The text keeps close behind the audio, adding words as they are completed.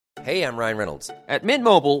Hey, I'm Ryan Reynolds. At Mint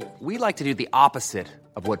Mobile, we like to do the opposite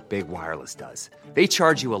of what Big Wireless does. They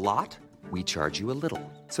charge you a lot, we charge you a little.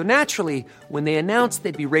 So naturally, when they announced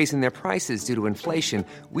they'd be raising their prices due to inflation,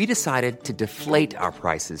 we decided to deflate our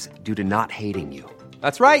prices due to not hating you.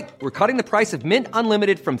 That's right. We're cutting the price of Mint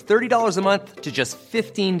Unlimited from $30 a month to just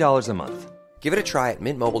 $15 a month. Give it a try at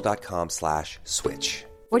mintmobile.com/switch.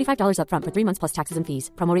 $45 up front for 3 months plus taxes and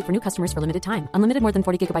fees. Promo rate for new customers for limited time. Unlimited more than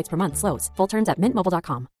 40 gigabytes per month. Slows full terms at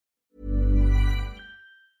mintmobile.com.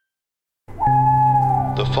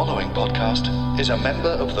 The following podcast is a member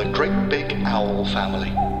of the Great Big Owl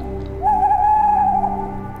family.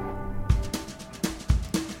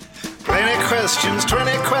 20 questions,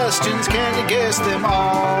 can you guess them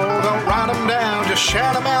all? Don't write them down, just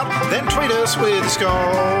shout them out, then tweet us with the score.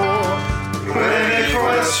 20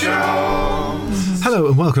 questions. Hello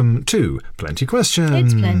and welcome to Plenty Questions.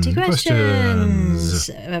 It's Plenty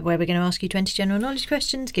Questions, where we're going to ask you 20 general knowledge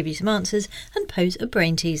questions, give you some answers, and pose a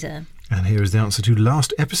brain teaser. And here is the answer to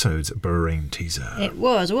last episode's brain teaser. It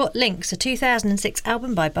was, what links a 2006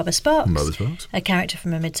 album by Bubba Sparxxx? Bubba Sparxxx. A character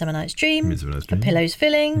from A Midsummer Night's Dream. Midsummer Night's Dream. A Pillow's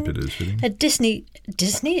Filling. A Disney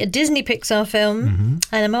Pixar film.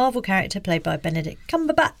 And a Marvel character played by Benedict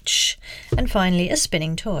Cumberbatch. And finally, a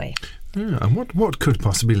spinning toy. Yeah, and what could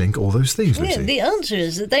possibly link all those things, Lucy? Yeah, the answer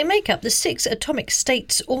is that they make up the 6 atomic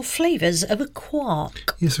states or flavours of a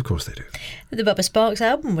quark. Yes, of course they do. The Bubba Sparxxx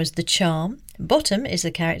album was The Charm. Bottom is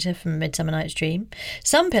the character from Midsummer Night's Dream.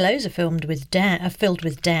 Some pillows are filled with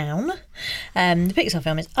down. The Pixar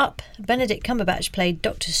film is Up. Benedict Cumberbatch played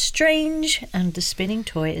Doctor Strange, and the spinning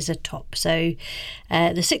toy is a top. So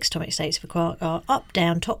the 6 atomic states of a quark are up,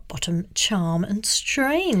 down, top, bottom, charm, and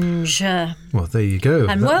strange. Well, there you go.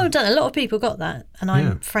 And well done. A lot of people got that, and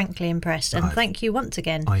I'm frankly impressed. And thank you once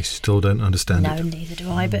again. I still don't understand No, it. neither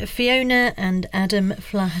do I. But Fiona and Adam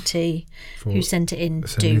Flaherty, who sent it in,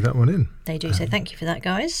 Sending that one in. They do, so thank you for that,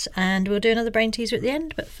 guys. And we'll do another brain teaser at the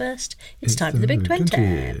end, but first, it's time for the Big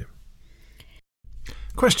 20.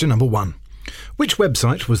 Question number 1. Which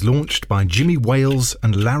website was launched by Jimmy Wales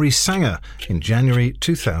and Larry Sanger in January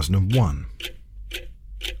 2001?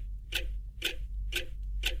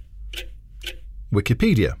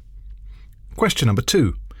 Wikipedia. Question number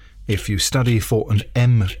 2. If you study for an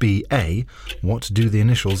MBA, what do the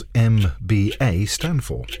initials MBA stand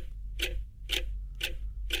for?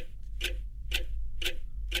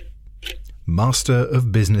 Master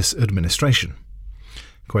of Business Administration.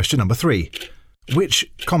 Question number 3.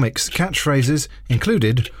 Which comics catchphrases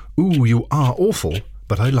included, "Ooh, you are awful,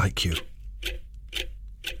 but I like you"?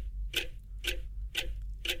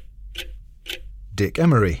 Dick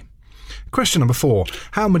Emery. Question number 4.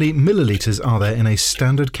 How many millilitres are there in a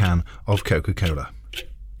standard can of Coca-Cola?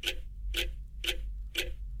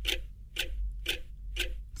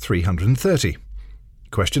 330.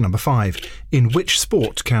 Question number 5. In which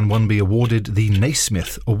sport can one be awarded the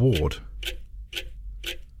Naismith Award?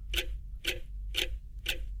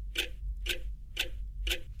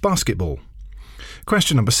 Basketball.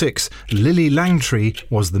 Question number 6. Lily Langtry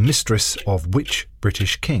was the mistress of which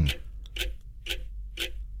British king?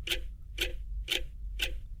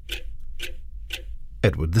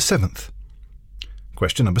 Edward VII.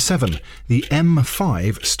 Question number 7. The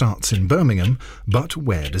M5 starts in Birmingham, but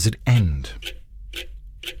where does it end?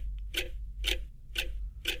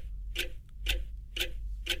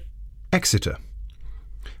 Exeter.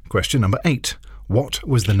 Question number 8. What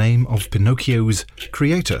was the name of Pinocchio's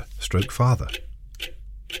creator, stroke father?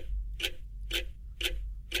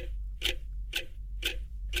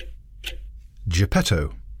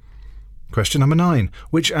 Geppetto. Question number 9.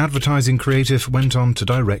 Which advertising creative went on to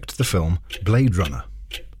direct the film Blade Runner?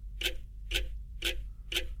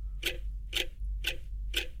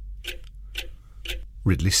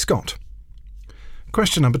 Ridley Scott.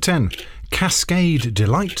 Question number 10. Cascade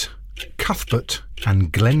Delight, Cuthbert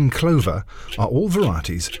and Glen Clover are all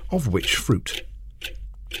varieties of which fruit?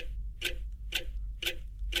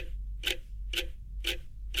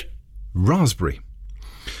 Raspberry.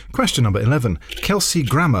 Question number 11. Kelsey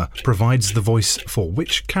Grammer provides the voice for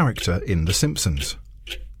which character in The Simpsons?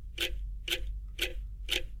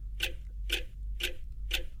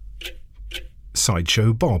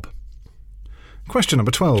 Sideshow Bob. Question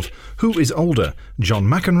number 12. Who is older, John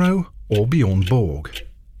McEnroe or Bjorn Borg?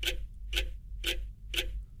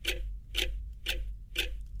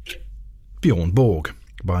 Bjorn Borg,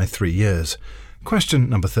 by 3 years. Question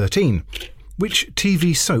number 13. Which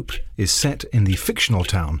TV soap is set in the fictional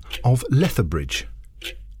town of Lethbridge?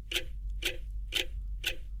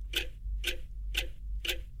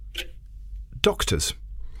 Doctors.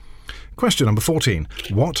 Question number 14.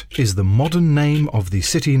 What is the modern name of the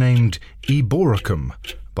city named Eboracum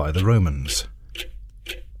by the Romans?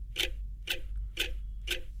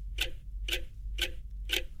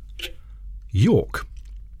 York.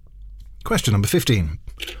 Question number 15.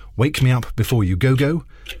 Wake Me Up Before You Go-Go,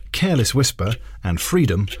 Careless Whisper and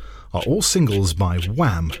Freedom are all singles by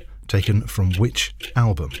Wham, taken from which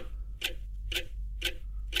album?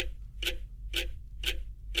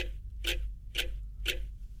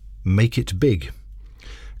 Make It Big.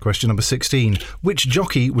 Question number 16. Which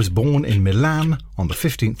jockey was born in Milan on the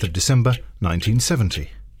 15th of December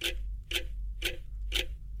 1970?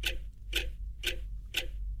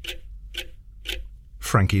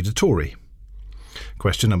 Frankie Dettori.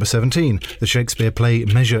 Question number 17. The Shakespeare play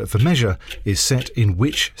Measure for Measure is set in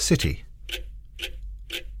which city?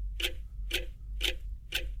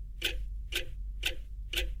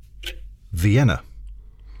 Vienna.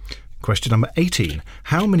 Question number 18.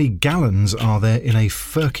 How many gallons are there in a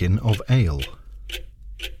firkin of ale?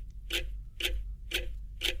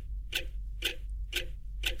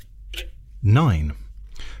 Nine.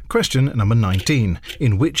 Question number 19.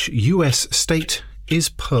 In which US state is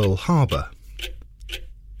Pearl Harbor?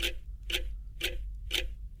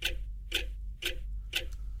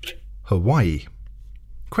 Hawaii.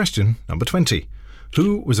 Question number 20.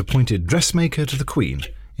 Who was appointed dressmaker to the Queen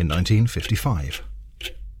in 1955?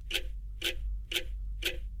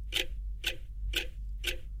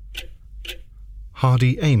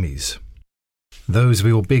 Hardy Amies. Those were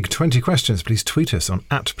your big 20 questions. Please tweet us on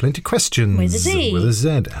 @plentyquestions with a Z,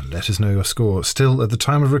 and let us know your score. Still, at the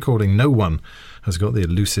time of recording, no one has got the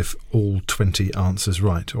elusive all 20 answers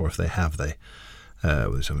right, or if they have, they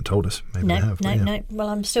just haven't told us. Maybe they have. No. Well,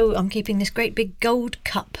 I'm keeping this great big gold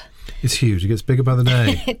cup. It's huge. It gets bigger by the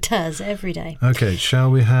day. It does, every day. Okay,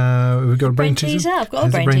 shall we have... Have we got a brain teaser? I've got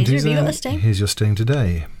a brain teaser. Have you got a sting? Here's your sting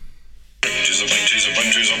today.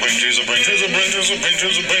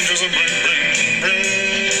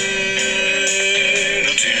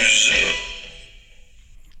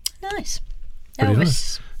 Nice. Pretty Elvis.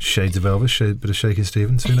 nice. Shades of Elvis, bit of Shaky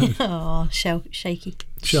Stevens, who knows? Oh, shaky.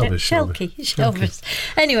 Shelvis.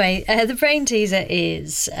 Anyway, the brain teaser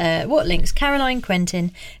is what links Caroline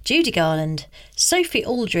Quentin, Judy Garland, Sophie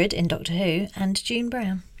Aldred in Doctor Who, and June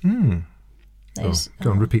Brown. Those,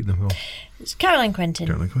 go on, repeat them all. It's Caroline Quentin,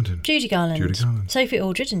 Judy Garland, Sophie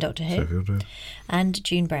Aldred in Doctor Who, and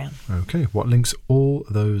June Brown. Okay, what links all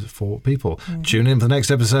those four people? Tune in for the next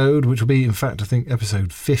episode, which will be, in fact, I think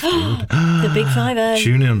episode 50. The Big 50.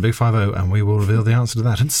 Tune in on Big 50 and we will reveal the answer to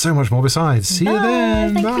that and so much more besides. See you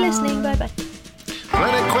then. Thank you for listening. Bye-bye.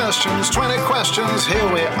 20 questions, 20 questions,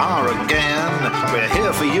 here we are again. We're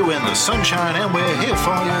here for you in the sunshine and we're here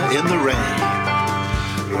for you in the rain.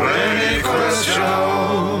 20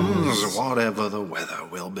 questions, whatever the weather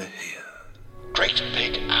will be here.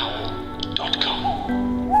 GreatBigOwl.com.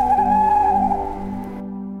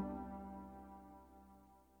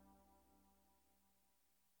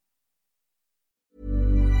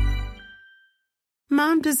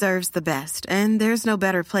 Mom deserves the best, and there's no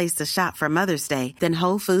better place to shop for Mother's Day than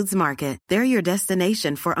Whole Foods Market. They're your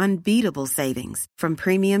destination for unbeatable savings, from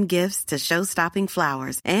premium gifts to show-stopping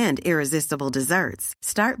flowers and irresistible desserts.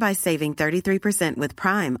 Start by saving 33% with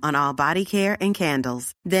Prime on all body care and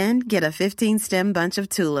candles. Then get a 15-stem bunch of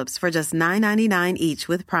tulips for just $9.99 each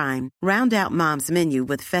with Prime. Round out Mom's menu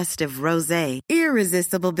with festive rosé,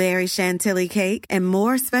 irresistible berry chantilly cake, and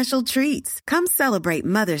more special treats. Come celebrate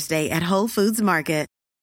Mother's Day at Whole Foods Market.